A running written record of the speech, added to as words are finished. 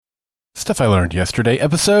Stuff I Learned Yesterday,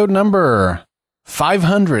 episode number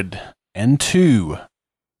 502,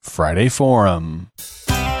 Friday Forum.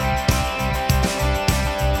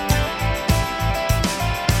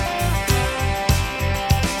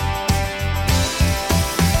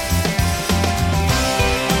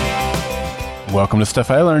 Welcome to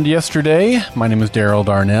Stuff I Learned Yesterday. My name is Daryl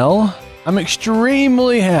Darnell. I'm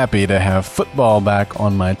extremely happy to have football back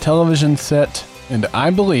on my television set, and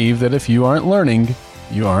I believe that if you aren't learning,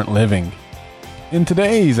 you aren't living. In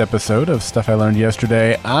today's episode of Stuff I Learned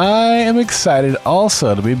Yesterday, I am excited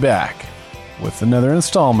also to be back with another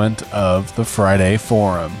installment of the Friday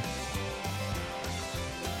Forum.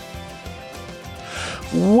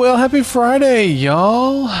 Well, happy Friday,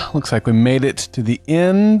 y'all. Looks like we made it to the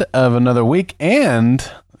end of another week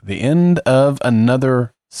and the end of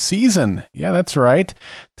another season. Yeah, that's right.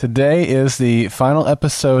 Today is the final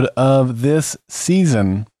episode of this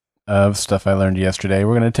season of Stuff I Learned Yesterday.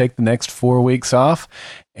 We're going to take the next 4 weeks off,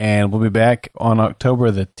 and we'll be back on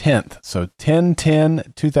October the 10th. So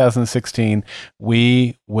 10/10/2016,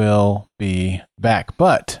 we will be back.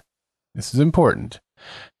 But this is important.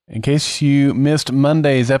 In case you missed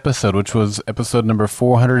Monday's episode, which was episode number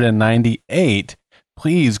 498,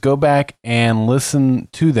 please go back and listen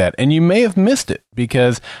to that. And you may have missed it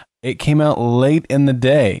because it came out late in the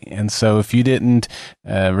day. And so if you didn't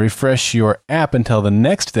refresh your app until the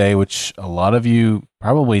next day, which a lot of you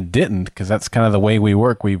probably didn't, because that's kind of the way we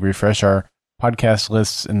work. We refresh our podcast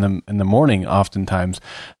lists in the morning oftentimes.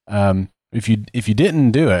 If you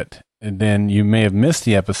didn't do it, and then you may have missed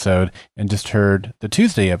the episode and just heard the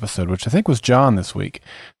Tuesday episode, which I think was John this week,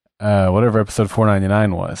 whatever episode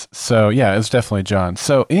 499 was. So yeah, it was definitely John.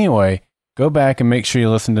 So anyway, go back and make sure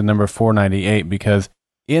you listen to number 498, because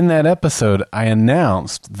in that episode, I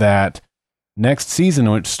announced that next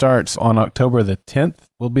season, which starts on October the 10th,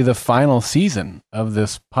 will be the final season of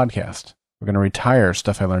this podcast. We're going to retire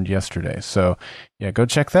Stuff I Learned Yesterday. So yeah, go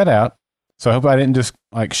check that out. So I hope I didn't just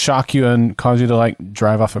shock you and cause you to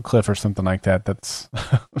drive off a cliff or something like that. That's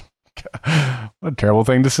what a terrible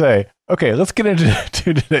thing to say. Okay, let's get into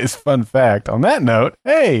today's fun fact. On that note,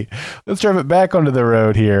 hey, let's drive it back onto the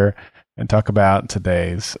road here and talk about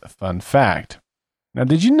today's fun fact. Now,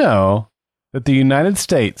 did you know that the United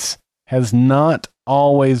States has not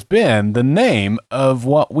always been the name of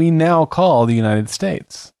what we now call the United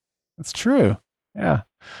States? That's true. Yeah.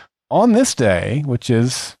 On this day, which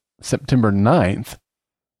is September 9th,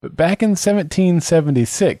 but back in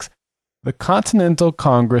 1776, the Continental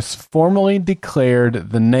Congress formally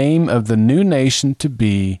declared the name of the new nation to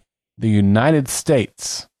be the United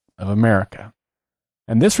States of America.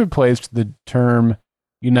 And this replaced the term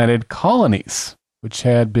United Colonies, which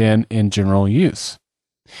had been in general use.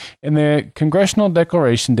 In the Congressional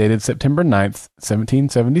Declaration dated September 9th,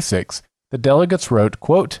 1776, the delegates wrote,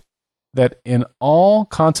 quote, that in all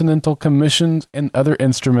continental commissions and other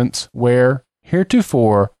instruments where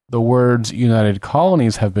heretofore the words United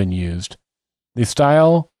Colonies have been used, the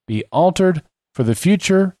style be altered for the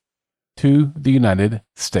future to the United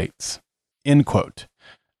States. End quote.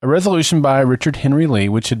 A resolution by Richard Henry Lee,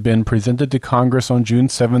 which had been presented to Congress on June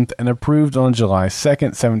 7th and approved on July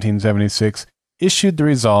 2nd, 1776, issued the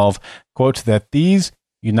resolve, quote, that these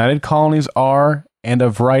United Colonies are and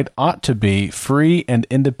of right ought to be free and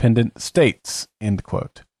independent states, end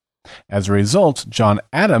quote. As a result, John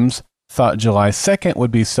Adams thought July 2nd would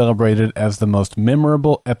be celebrated as the most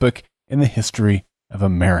memorable epoch in the history of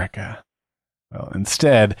America. Well,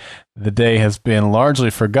 instead, the day has been largely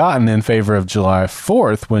forgotten in favor of July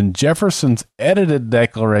 4th, when Jefferson's edited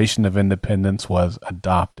Declaration of Independence was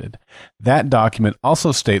adopted. That document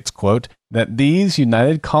also states, quote, that these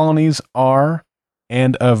United Colonies are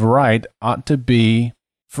and of right ought to be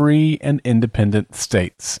free and independent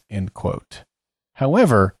states, end quote.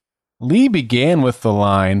 However, Lee began with the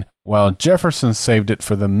line, while Jefferson saved it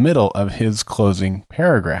for the middle of his closing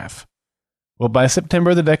paragraph. Well, by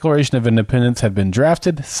September, the Declaration of Independence had been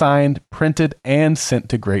drafted, signed, printed, and sent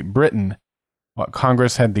to Great Britain. What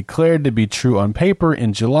Congress had declared to be true on paper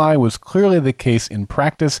in July was clearly the case in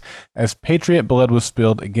practice, as patriot blood was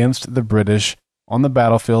spilled against the British on the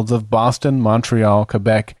battlefields of Boston, Montreal,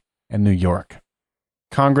 Quebec, and New York.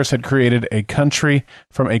 Congress had created a country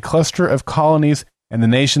from a cluster of colonies, and the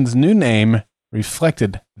nation's new name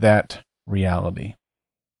reflected that reality.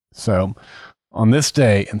 So, on this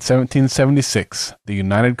day in 1776, the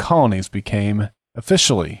United Colonies became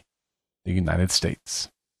officially the United States.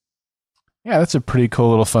 Yeah, that's a pretty cool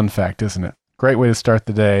little fun fact, isn't it? Great way to start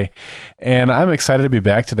the day. And I'm excited to be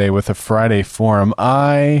back today with a Friday Forum.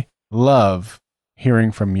 I love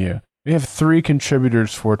hearing from you. We have 3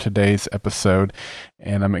 contributors for today's episode,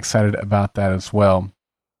 and I'm excited about that as well.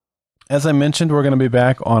 As I mentioned, we're going to be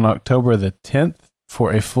back on October the 10th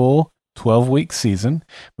for a full 12-week season,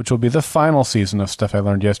 which will be the final season of Stuff I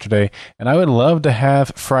Learned Yesterday. And I would love to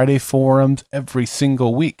have Friday forums every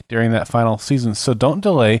single week during that final season. So don't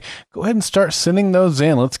delay. Go ahead and start sending those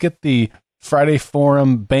in. Let's get the Friday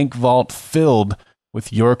forum bank vault filled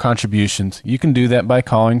with your contributions. You can do that by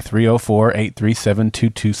calling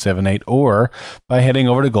 304-837-2278 or by heading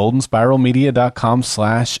over to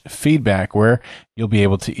goldenspiralmedia.com/feedback, where you'll be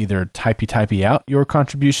able to either typey out your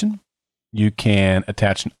contribution. You can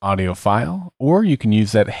attach an audio file, or you can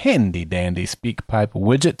use that handy dandy SpeakPipe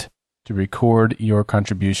widget to record your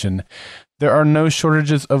contribution. There are no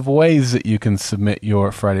shortages of ways that you can submit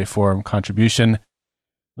your Friday Forum contribution.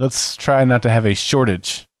 Let's try not to have a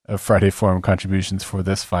shortage of Friday Forum contributions for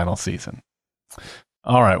this final season.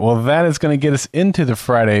 All right, well, that is going to get us into the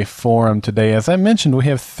Friday Forum today. As I mentioned, we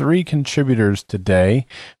have 3 contributors today.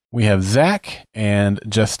 We have Zach and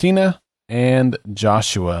Justina and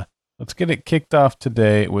Joshua. Let's get it kicked off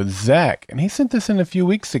today with Zach. And he sent this in a few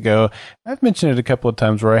weeks ago. I've mentioned it a couple of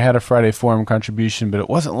times where I had a Friday Forum contribution, but it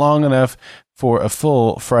wasn't long enough for a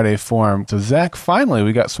full Friday Forum. So Zach, finally,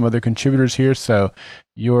 we got some other contributors here. So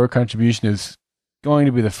your contribution is going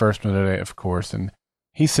to be the first one today, of course. And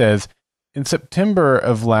he says, in September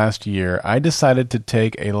of last year, I decided to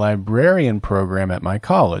take a librarian program at my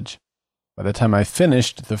college. By the time I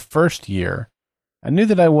finished the first year, I knew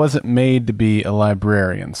that I wasn't made to be a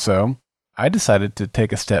librarian, so I decided to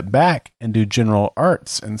take a step back and do general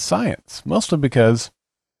arts and science, mostly because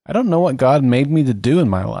I don't know what God made me to do in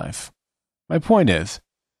my life. My point is,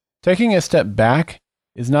 taking a step back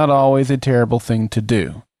is not always a terrible thing to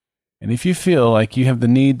do. And if you feel like you have the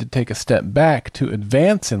need to take a step back to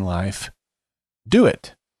advance in life, do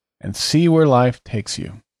it and see where life takes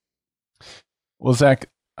you. Well, Zach,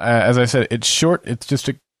 as I said, it's short. It's just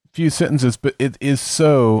a few sentences, but it is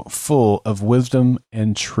so full of wisdom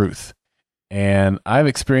and truth. And I've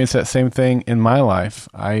experienced that same thing in my life.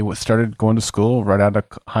 I started going to school right out of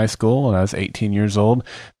high school when I was 18 years old.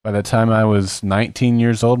 By the time I was 19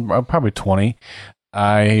 years old, probably 20,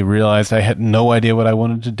 I realized I had no idea what I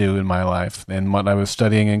wanted to do in my life. And what I was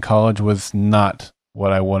studying in college was not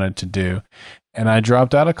what I wanted to do. And I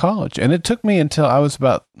dropped out of college. And it took me until I was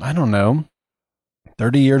about,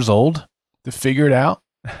 30 years old to figure it out.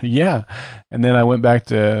 Yeah. And then I went back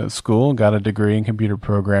to school, got a degree in computer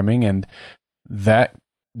programming, and that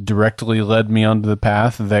directly led me onto the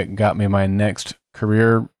path that got me my next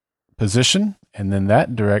career position. And then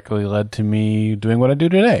that directly led to me doing what I do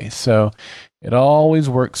today. So it always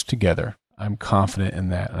works together. I'm confident in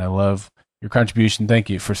that. And I love your contribution. Thank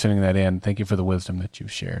you for sending that in. Thank you for the wisdom that you've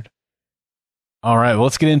shared. All right, well,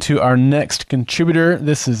 let's get into our next contributor.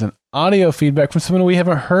 This is an audio feedback from someone we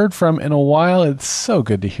haven't heard from in a while. It's so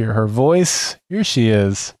good to hear her voice. Here she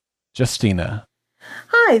is, Justina.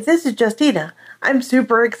 Hi, this is Justina. I'm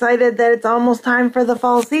super excited that it's almost time for the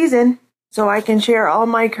fall season, so I can share all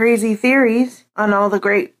my crazy theories on all the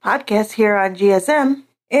great podcasts here on GSM,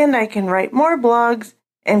 and I can write more blogs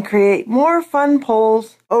and create more fun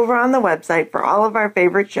polls over on the website for all of our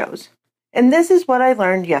favorite shows. And this is what I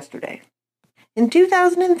learned yesterday. In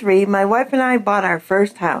 2003, my wife and I bought our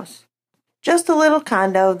first house. Just a little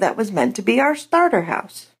condo that was meant to be our starter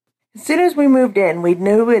house. As soon as we moved in, we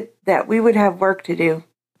knew that we would have work to do.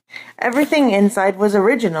 Everything inside was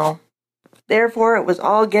original. Therefore, it was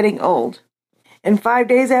all getting old. And 5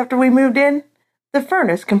 days after we moved in, the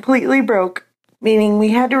furnace completely broke, meaning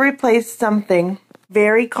we had to replace something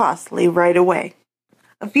very costly right away.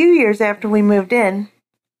 A few years after we moved in,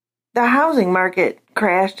 the housing market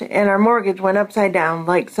crashed and our mortgage went upside down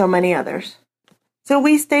like so many others. So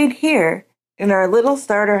we stayed here in our little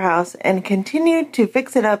starter house and continued to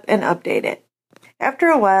fix it up and update it. After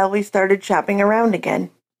a while, we started shopping around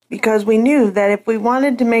again because we knew that if we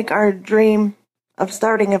wanted to make our dream of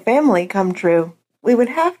starting a family come true, we would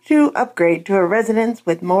have to upgrade to a residence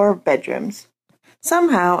with more bedrooms.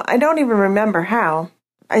 Somehow, I don't even remember how,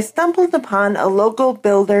 I stumbled upon a local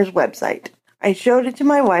builder's website. I showed it to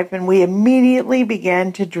my wife and we immediately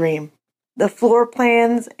began to dream. The floor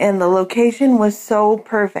plans and the location was so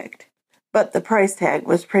perfect, but the price tag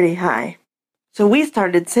was pretty high. So we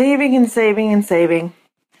started saving and saving and saving.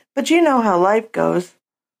 But you know how life goes.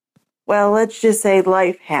 Well, let's just say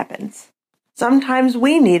life happens. Sometimes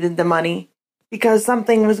we needed the money because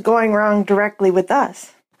something was going wrong directly with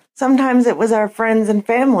us. Sometimes it was our friends and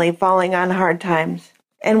family falling on hard times,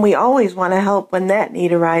 and we always want to help when that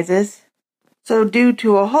need arises. So due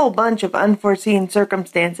to a whole bunch of unforeseen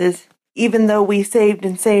circumstances, even though we saved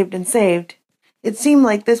and saved and saved, it seemed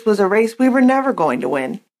like this was a race we were never going to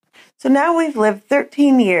win. So now we've lived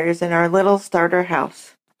 13 years in our little starter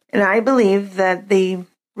house. And I believe that the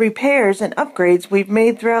repairs and upgrades we've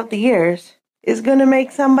made throughout the years is going to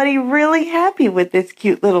make somebody really happy with this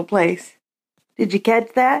cute little place. Did you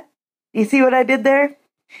catch that? You see what I did there?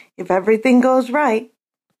 If everything goes right,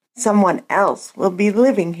 someone else will be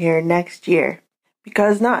living here next year.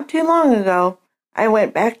 Because not too long ago, I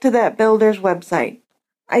went back to that builder's website.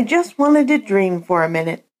 I just wanted to dream for a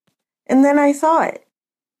minute. And then I saw it.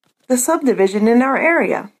 The subdivision in our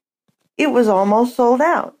area. It was almost sold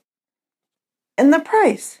out. And the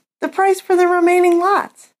price for the remaining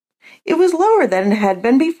lots. It was lower than it had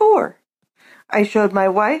been before. I showed my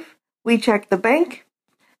wife, we checked the bank,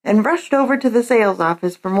 and rushed over to the sales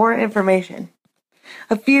office for more information.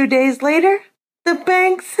 A few days later, the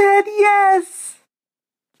bank said yes.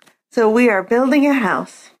 So we are building a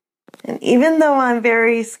house. And even though I'm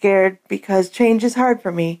very scared because change is hard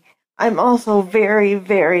for me, I'm also very,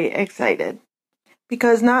 very excited.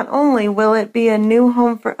 Because not only will it be a new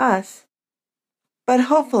home for us, but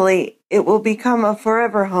hopefully it will become a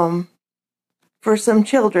forever home for some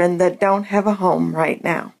children that don't have a home right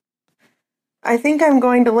now. I think I'm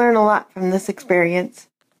going to learn a lot from this experience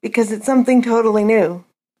because it's something totally new,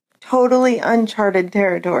 totally uncharted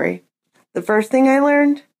territory. The first thing I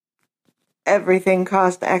learned, everything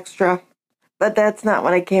cost extra. But that's not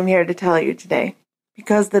what I came here to tell you today.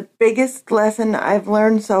 Because the biggest lesson I've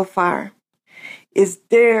learned so far is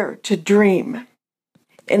dare to dream.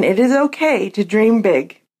 And it is okay to dream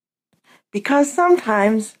big. Because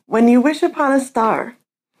sometimes when you wish upon a star,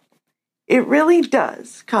 it really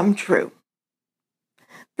does come true.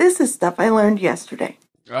 This is stuff I learned yesterday.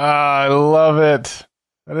 I love it.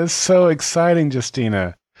 That is so exciting,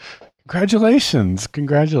 Justina. Congratulations.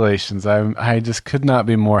 Congratulations. I just could not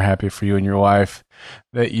be more happy for you and your wife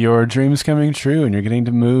that your dream's coming true and you're getting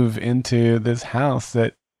to move into this house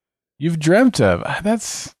that you've dreamt of.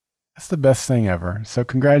 That's the best thing ever. So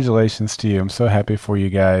congratulations to you. I'm so happy for you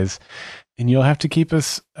guys. And you'll have to keep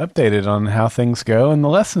us updated on how things go and the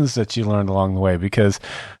lessons that you learned along the way, because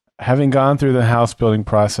having gone through the house building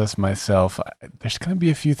process myself, there's going to be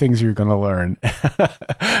a few things you're going to learn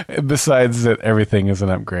besides that everything is an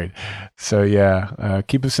upgrade. So yeah,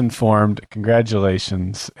 keep us informed.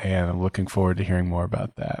 Congratulations. And I'm looking forward to hearing more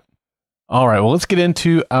about that. All right. Well, let's get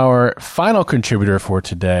into our final contributor for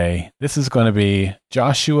today. This is going to be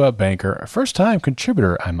Joshua Banker, a first-time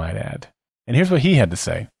contributor, I might add. And here's what he had to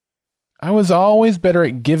say. I was always better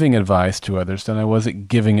at giving advice to others than I was at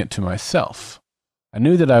giving it to myself. I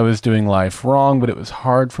knew that I was doing life wrong, but it was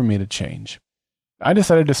hard for me to change. I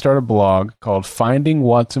decided to start a blog called Finding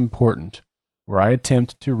What's Important, where I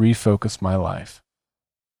attempt to refocus my life.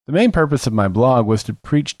 The main purpose of my blog was to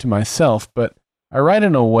preach to myself, but I write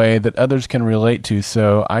in a way that others can relate to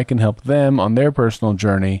so I can help them on their personal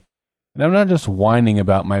journey, and I'm not just whining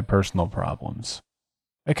about my personal problems.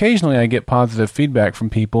 Occasionally I get positive feedback from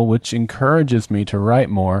people which encourages me to write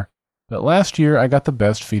more, but last year I got the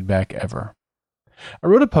best feedback ever. I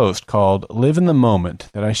wrote a post called Live in the Moment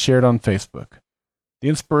that I shared on Facebook. The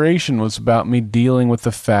inspiration was about me dealing with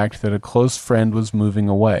the fact that a close friend was moving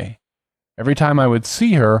away. Every time I would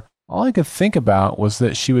see her, all I could think about was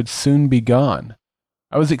that she would soon be gone.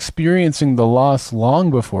 I was experiencing the loss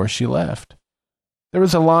long before she left. There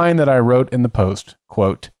was a line that I wrote in the post,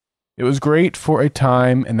 quote, "It was great for a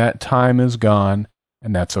time, and that time is gone,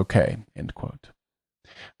 and that's okay," end quote.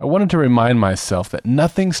 I wanted to remind myself that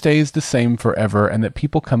nothing stays the same forever and that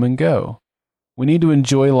people come and go. We need to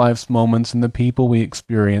enjoy life's moments and the people we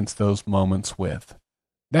experience those moments with.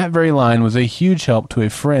 That very line was a huge help to a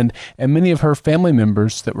friend and many of her family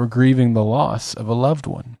members that were grieving the loss of a loved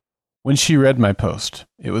one. When she read my post,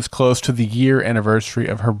 it was close to the year anniversary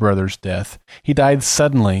of her brother's death. He died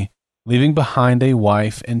suddenly, leaving behind a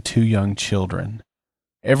wife and 2 young children.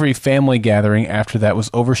 Every family gathering after that was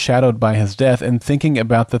overshadowed by his death and thinking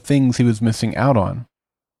about the things he was missing out on.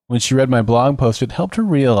 When she read my blog post, it helped her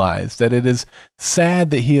realize that it is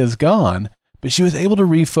sad that he is gone, but she was able to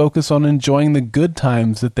refocus on enjoying the good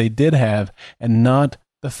times that they did have and not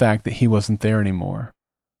the fact that he wasn't there anymore.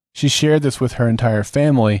 She shared this with her entire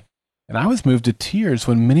family, and I was moved to tears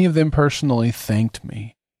when many of them personally thanked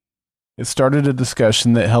me. It started a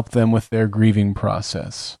discussion that helped them with their grieving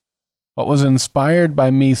process. What was inspired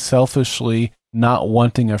by me selfishly not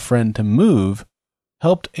wanting a friend to move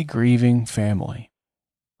helped a grieving family.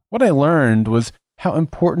 What I learned was how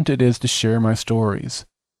important it is to share my stories.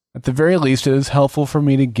 At the very least, it is helpful for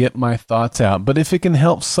me to get my thoughts out, but if it can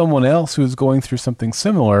help someone else who is going through something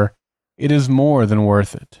similar, it is more than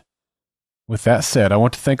worth it. With that said, I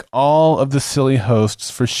want to thank all of the SILY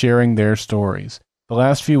hosts for sharing their stories. The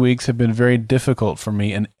last few weeks have been very difficult for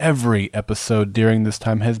me, and every episode during this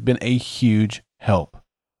time has been a huge help.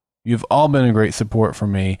 You've all been a great support for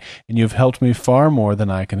me, and you've helped me far more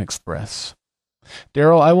than I can express.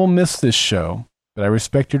 Daryl, I will miss this show, but I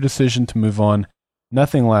respect your decision to move on.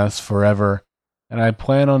 Nothing lasts forever, and I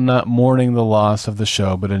plan on not mourning the loss of the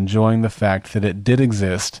show, but enjoying the fact that it did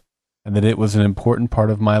exist and that it was an important part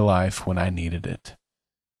of my life when I needed it.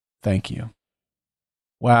 Thank you.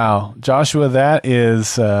 Wow, Joshua, that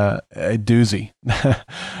is a doozy.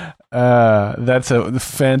 That's a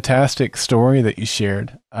fantastic story that you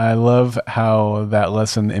shared. I love how that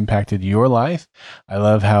lesson impacted your life. I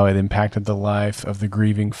love how it impacted the life of the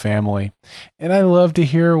grieving family. And I love to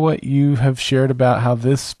hear what you have shared about how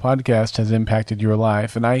this podcast has impacted your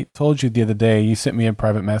life. And I told you the other day, you sent me a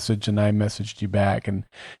private message and I messaged you back and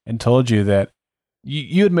told you that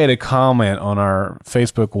you had made a comment on our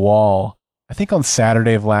Facebook wall, I think on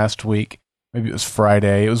Saturday of last week. Maybe it was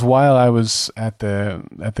Friday. It was while I was at the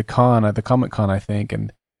Comic Con, I think,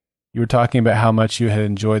 and you were talking about how much you had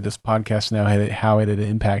enjoyed this podcast and how it had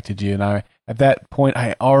impacted you. And at that point,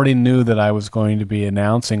 I already knew that I was going to be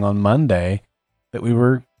announcing on Monday that we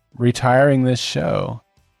were retiring this show.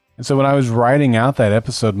 And so when I was writing out that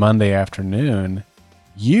episode Monday afternoon,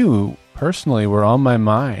 you personally were on my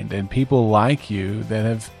mind, and people like you that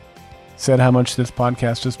have said how much this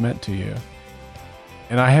podcast has meant to you.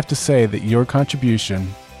 And I have to say that your contribution,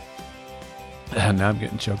 and now I'm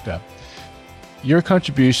getting choked up, your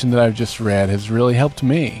contribution that I've just read has really helped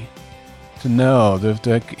me to know,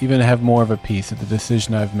 to even have more of a peace that the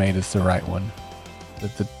decision I've made is the right one.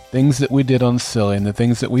 That the things that we did on SILY and the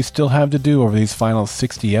things that we still have to do over these final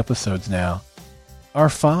 60 episodes now are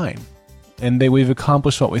fine. And we've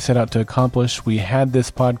accomplished what we set out to accomplish. We had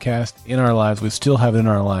this podcast in our lives. We still have it in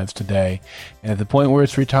our lives today. And at the point where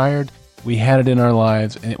it's retired, we had it in our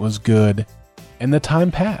lives, and it was good, and the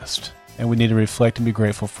time passed, and we need to reflect and be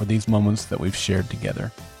grateful for these moments that we've shared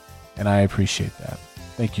together, and I appreciate that.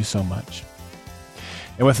 Thank you so much.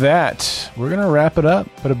 And with that, we're going to wrap it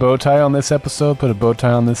up. Put a bow tie on this episode, put a bow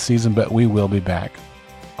tie on this season, but we will be back.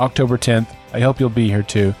 October 10th, I hope you'll be here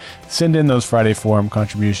too. Send in those Friday Forum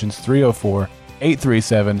contributions,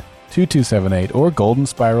 304-837-2278, or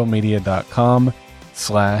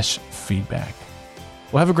goldenspiralmedia.com/feedback.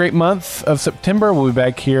 We'll have a great month of September. We'll be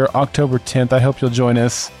back here October 10th. I hope you'll join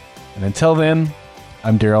us. And until then,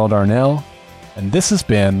 I'm Daryl Darnell, and this has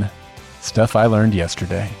been Stuff I Learned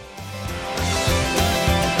Yesterday.